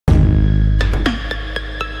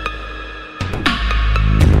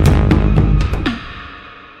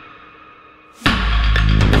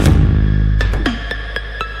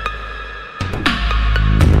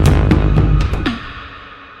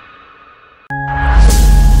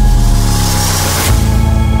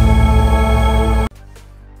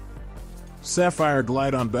Sapphire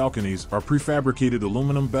glide-on balconies are prefabricated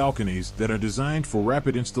aluminum balconies that are designed for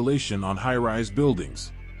rapid installation on high-rise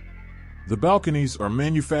buildings. The balconies are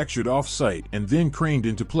manufactured off-site and then craned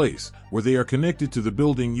into place, where they are connected to the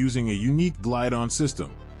building using a unique glide-on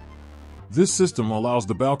system. This system allows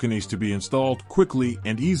the balconies to be installed quickly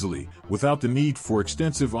and easily, without the need for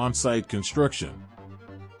extensive on-site construction.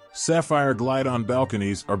 Sapphire glide-on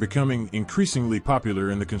balconies are becoming increasingly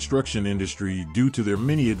popular in the construction industry due to their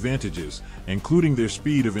many advantages, including their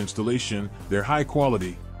speed of installation, their high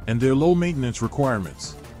quality, and their low maintenance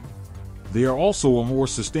requirements. They are also a more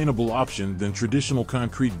sustainable option than traditional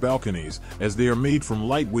concrete balconies, as they are made from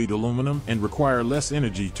lightweight aluminum and require less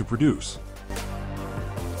energy to produce.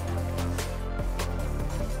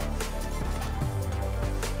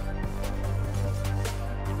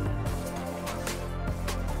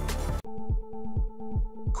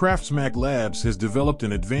 Craftsmac Labs has developed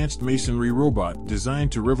an advanced masonry robot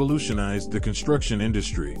designed to revolutionize the construction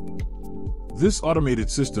industry. This automated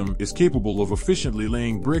system is capable of efficiently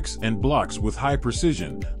laying bricks and blocks with high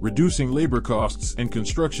precision, reducing labor costs and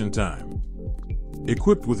construction time.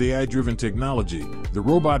 Equipped with AI-driven technology, the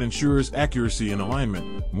robot ensures accuracy in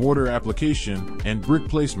alignment, mortar application, and brick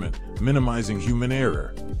placement, minimizing human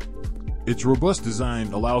error. Its robust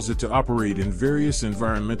design allows it to operate in various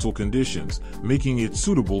environmental conditions, making it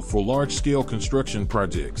suitable for large-scale construction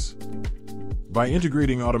projects. By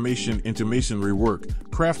integrating automation into masonry work,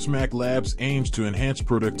 Craftsmac Labs aims to enhance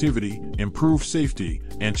productivity, improve safety,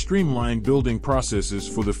 and streamline building processes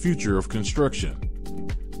for the future of construction.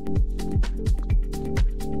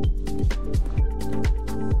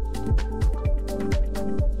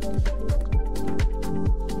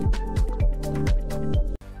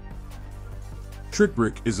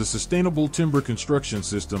 TRIQBRIQ is a sustainable timber construction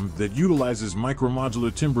system that utilizes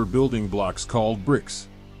micromodular timber building blocks called bricks.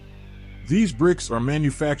 These bricks are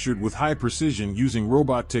manufactured with high precision using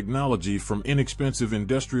robot technology from inexpensive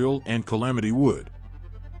industrial and calamity wood.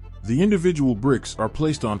 The individual bricks are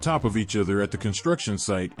placed on top of each other at the construction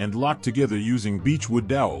site and locked together using beechwood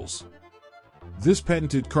dowels. This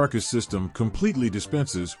patented carcass system completely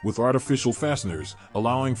dispenses with artificial fasteners,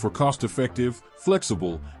 allowing for cost-effective,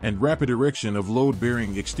 flexible, and rapid erection of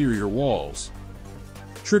load-bearing exterior walls.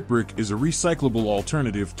 TRIQBRIQ is a recyclable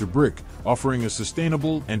alternative to brick, offering a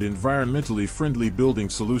sustainable and environmentally friendly building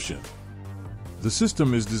solution. The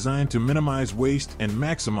system is designed to minimize waste and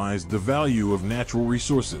maximize the value of natural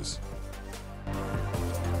resources.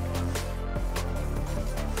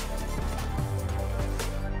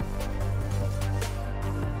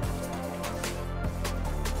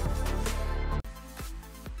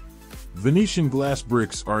 Venetian glass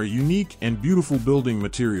bricks are a unique and beautiful building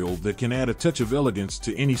material that can add a touch of elegance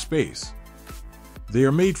to any space. They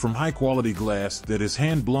are made from high-quality glass that is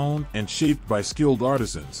hand-blown and shaped by skilled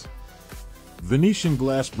artisans. Venetian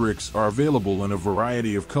glass bricks are available in a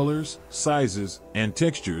variety of colors, sizes, and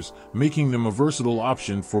textures, making them a versatile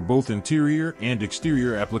option for both interior and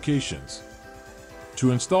exterior applications.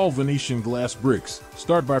 To install Venetian glass bricks,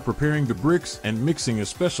 start by preparing the bricks and mixing a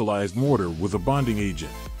specialized mortar with a bonding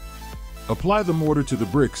agent. Apply the mortar to the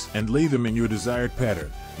bricks and lay them in your desired pattern,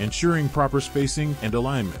 ensuring proper spacing and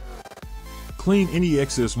alignment. Clean any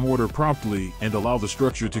excess mortar promptly and allow the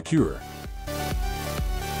structure to cure.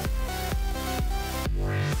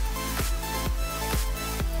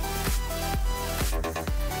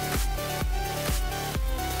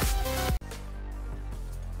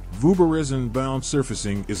 Vuba resin-bound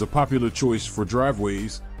surfacing is a popular choice for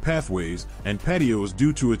driveways, pathways, and patios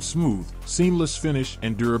due to its smooth, seamless finish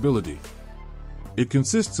and durability. It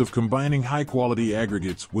consists of combining high-quality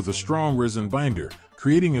aggregates with a strong resin binder,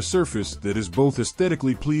 creating a surface that is both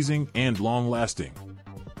aesthetically pleasing and long-lasting.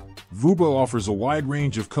 Vuba offers a wide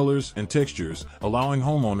range of colors and textures, allowing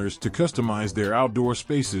homeowners to customize their outdoor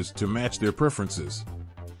spaces to match their preferences.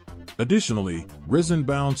 Additionally,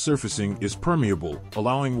 resin-bound surfacing is permeable,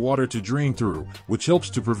 allowing water to drain through, which helps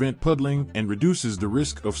to prevent puddling and reduces the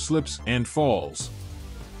risk of slips and falls.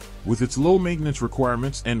 With its low maintenance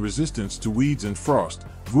requirements and resistance to weeds and frost,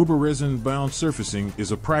 Vuba resin-bound surfacing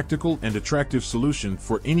is a practical and attractive solution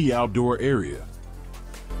for any outdoor area.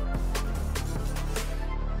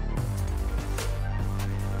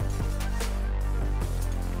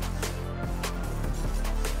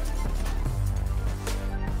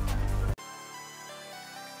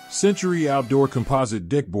 Century Outdoor Composite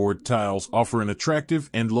Deckboard Tiles offer an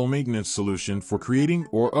attractive and low-maintenance solution for creating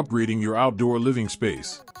or upgrading your outdoor living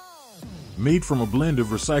space. Made from a blend of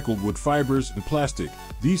recycled wood fibers and plastic,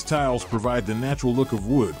 these tiles provide the natural look of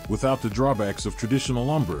wood without the drawbacks of traditional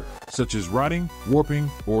lumber, such as rotting, warping,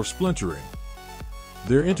 or splintering.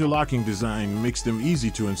 Their interlocking design makes them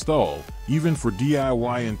easy to install, even for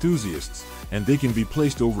DIY enthusiasts, and they can be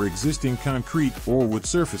placed over existing concrete or wood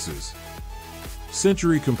surfaces.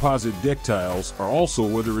 Century composite deck tiles are also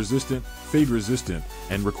weather-resistant, fade-resistant,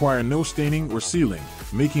 and require no staining or sealing,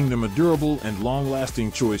 making them a durable and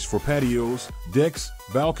long-lasting choice for patios, decks,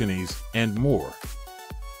 balconies, and more.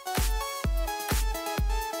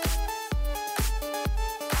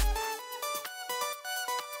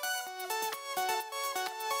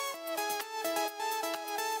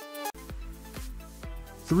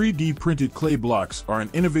 "3D printed clay blocks are an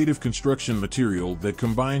innovative construction material that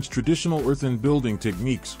combines traditional earthen building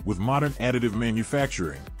techniques with modern additive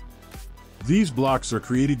manufacturing. These blocks are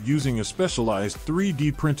created using a specialized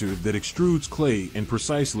 3D printer that extrudes clay in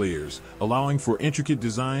precise layers, allowing for intricate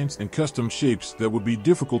designs and custom shapes that would be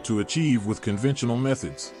difficult to achieve with conventional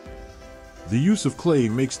methods. The use of clay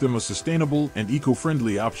makes them a sustainable and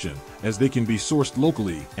eco-friendly option, as they can be sourced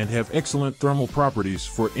locally and have excellent thermal properties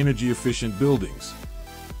for energy-efficient buildings.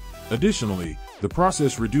 Additionally, the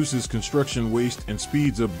process reduces construction waste and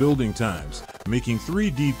speeds up building times, making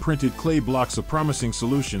 3D printed clay blocks a promising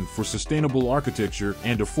solution for sustainable architecture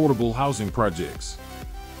and affordable housing projects.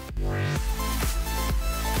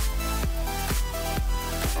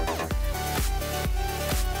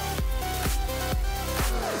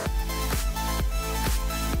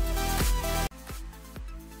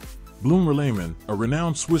 Blumer Lehmann, a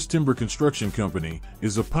renowned Swiss timber construction company,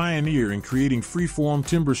 is a pioneer in creating free-form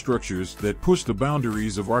timber structures that push the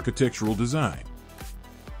boundaries of architectural design.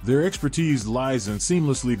 Their expertise lies in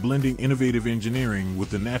seamlessly blending innovative engineering with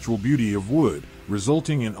the natural beauty of wood,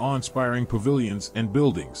 resulting in awe-inspiring pavilions and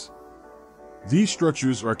buildings. These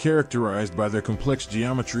structures are characterized by their complex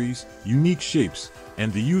geometries, unique shapes,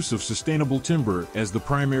 and the use of sustainable timber as the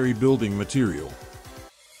primary building material.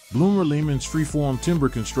 Blumer Lehmann's freeform timber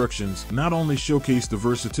constructions not only showcase the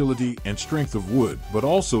versatility and strength of wood, but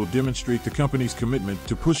also demonstrate the company's commitment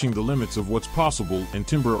to pushing the limits of what's possible in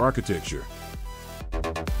timber architecture.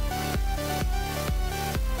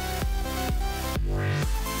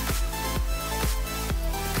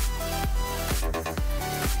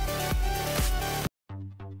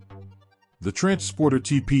 The TranzSporter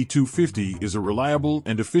TP250 is a reliable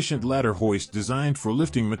and efficient ladder hoist designed for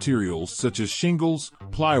lifting materials such as shingles,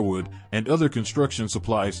 plywood, and other construction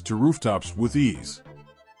supplies to rooftops with ease.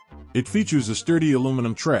 It features a sturdy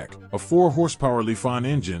aluminum track, a 4-horsepower Lehmann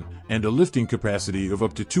engine, and a lifting capacity of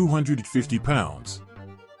up to 250 pounds.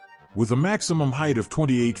 With a maximum height of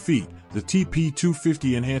 28 feet, the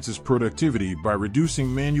TP250 enhances productivity by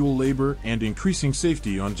reducing manual labor and increasing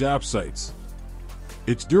safety on job sites.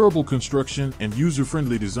 Its durable construction and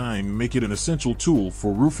user-friendly design make it an essential tool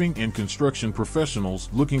for roofing and construction professionals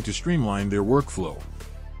looking to streamline their workflow.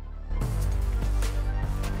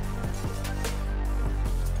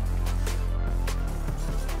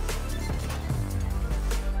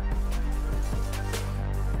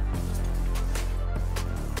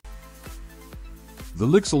 The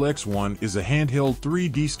Lixel X1 is a handheld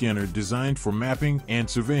 3D scanner designed for mapping and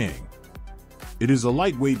surveying. It is a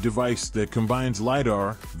lightweight device that combines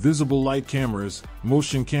LiDAR, visible light cameras,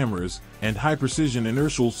 motion cameras, and high-precision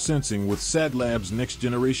inertial sensing with SatLab's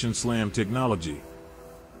next-generation SLAM technology.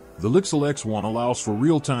 The Lixel X1 allows for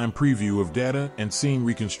real-time preview of data and scene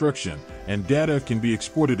reconstruction, and data can be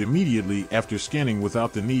exported immediately after scanning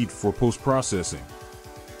without the need for post-processing.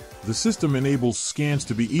 The system enables scans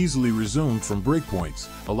to be easily resumed from breakpoints,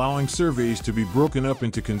 allowing surveys to be broken up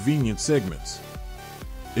into convenient segments.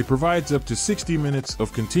 It provides up to 60 minutes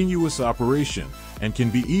of continuous operation and can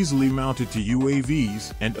be easily mounted to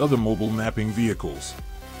UAVs and other mobile mapping vehicles.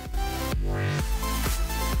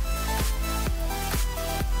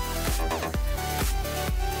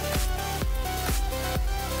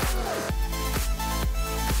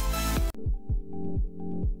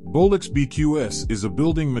 BOLIX BQS is a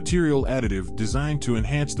building material additive designed to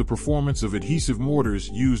enhance the performance of adhesive mortars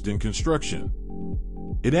used in construction.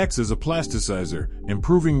 It acts as a plasticizer,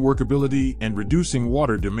 improving workability and reducing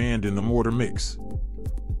water demand in the mortar mix.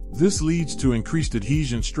 This leads to increased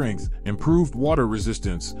adhesion strength, improved water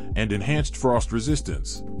resistance, and enhanced frost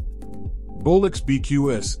resistance. BOLIX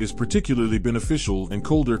BQS is particularly beneficial in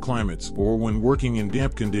colder climates or when working in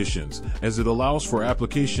damp conditions, as it allows for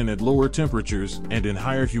application at lower temperatures and in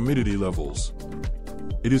higher humidity levels.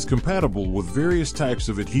 It is compatible with various types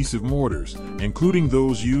of adhesive mortars, including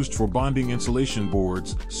those used for bonding insulation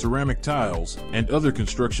boards, ceramic tiles, and other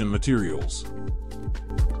construction materials.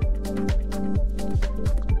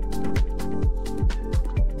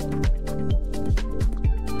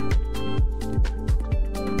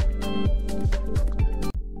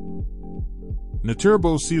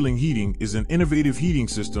 Naturbo ceiling heating is an innovative heating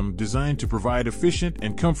system designed to provide efficient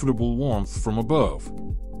and comfortable warmth from above.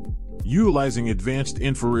 Utilizing advanced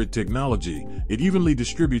infrared technology, it evenly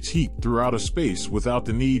distributes heat throughout a space without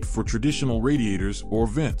the need for traditional radiators or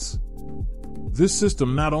vents. This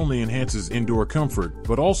system not only enhances indoor comfort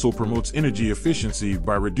but also promotes energy efficiency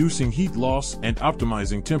by reducing heat loss and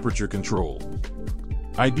optimizing temperature control.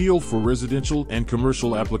 Ideal for residential and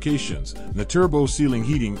commercial applications, Naturbo ceiling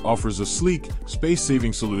heating offers a sleek,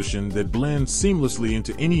 space-saving solution that blends seamlessly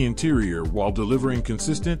into any interior while delivering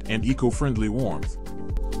consistent and eco-friendly warmth.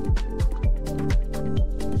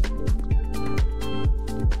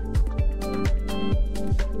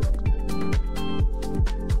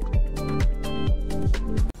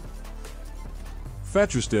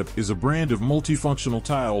 FATRASTEP is a brand of multifunctional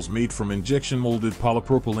tiles made from injection-molded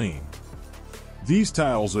polypropylene. These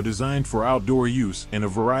tiles are designed for outdoor use in a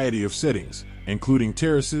variety of settings, including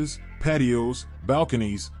terraces, patios,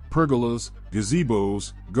 balconies, pergolas,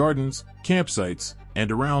 gazebos, gardens, campsites,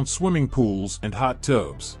 and around swimming pools and hot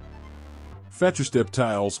tubs. FATRASTEP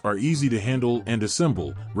tiles are easy to handle and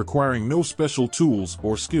assemble, requiring no special tools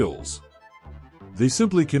or skills. They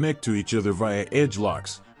simply connect to each other via edge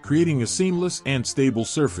locks, creating a seamless and stable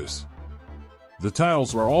surface. The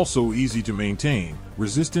tiles are also easy to maintain,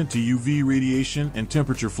 resistant to UV radiation and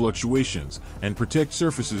temperature fluctuations, and protect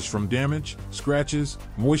surfaces from damage, scratches,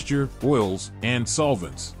 moisture, oils, and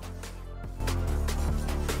solvents.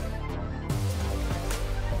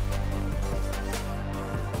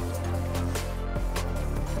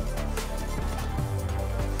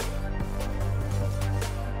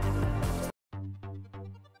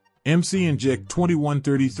 MC-Injekt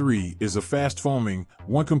 2133 is a fast-foaming,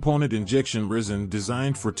 one-component injection resin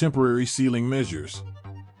designed for temporary sealing measures.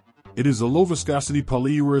 It is a low-viscosity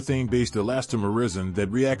polyurethane-based elastomer resin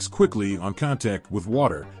that reacts quickly on contact with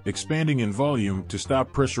water, expanding in volume to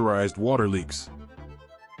stop pressurized water leaks.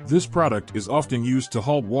 This product is often used to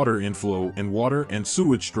halt water inflow in water and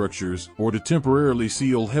sewage structures or to temporarily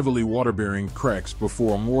seal heavily water-bearing cracks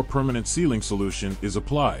before a more permanent sealing solution is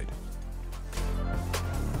applied.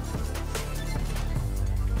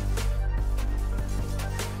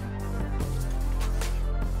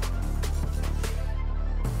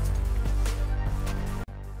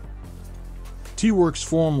 TRIQBRIQ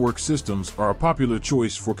formwork systems are a popular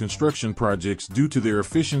choice for construction projects due to their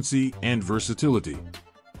efficiency and versatility.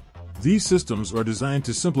 These systems are designed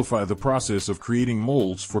to simplify the process of creating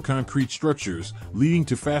molds for concrete structures, leading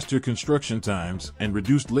to faster construction times and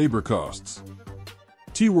reduced labor costs.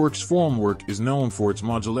 TRIQBRIQ's formwork is known for its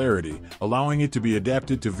modularity, allowing it to be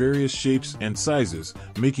adapted to various shapes and sizes,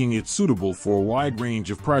 making it suitable for a wide range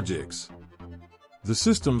of projects. The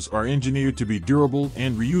systems are engineered to be durable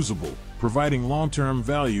and reusable, providing long-term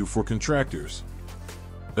value for contractors.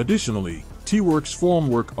 Additionally, TRIQBRIQ's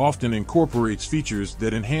formwork often incorporates features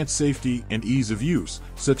that enhance safety and ease of use,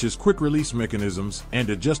 such as quick-release mechanisms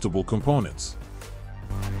and adjustable components.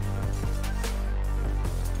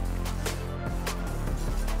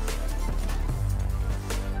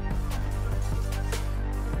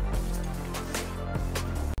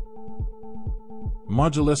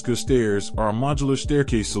 MODULESCA stairs are a modular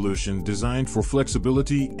staircase solution designed for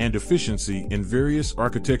flexibility and efficiency in various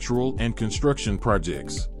architectural and construction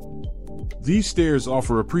projects. These stairs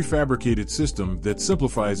offer a prefabricated system that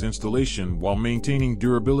simplifies installation while maintaining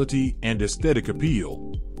durability and aesthetic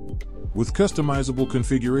appeal. With customizable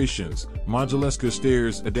configurations, MODULESCA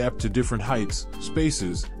stairs adapt to different heights,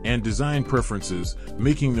 spaces, and design preferences,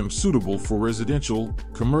 making them suitable for residential,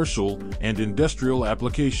 commercial, and industrial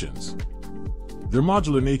applications. Their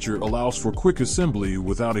modular nature allows for quick assembly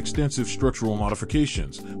without extensive structural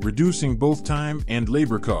modifications, reducing both time and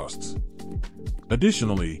labor costs.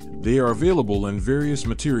 Additionally, they are available in various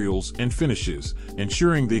materials and finishes,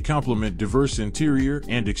 ensuring they complement diverse interior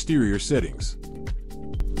and exterior settings.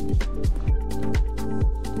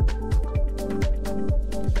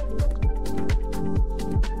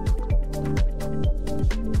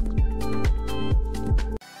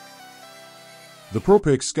 The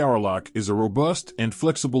PROPEX Scourlok is a robust and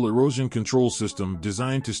flexible erosion control system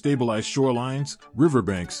designed to stabilize shorelines,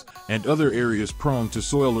 riverbanks, and other areas prone to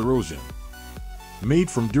soil erosion.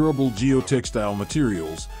 Made from durable geotextile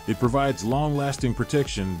materials, it provides long-lasting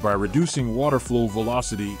protection by reducing water flow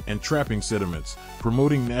velocity and trapping sediments,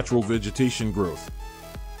 promoting natural vegetation growth.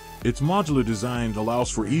 Its modular design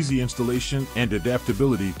allows for easy installation and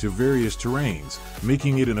adaptability to various terrains,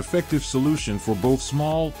 making it an effective solution for both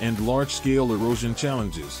small and large-scale erosion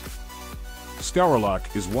challenges.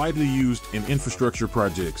 Scourlok is widely used in infrastructure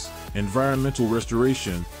projects, environmental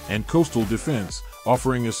restoration, and coastal defense,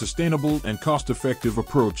 offering a sustainable and cost-effective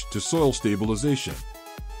approach to soil stabilization.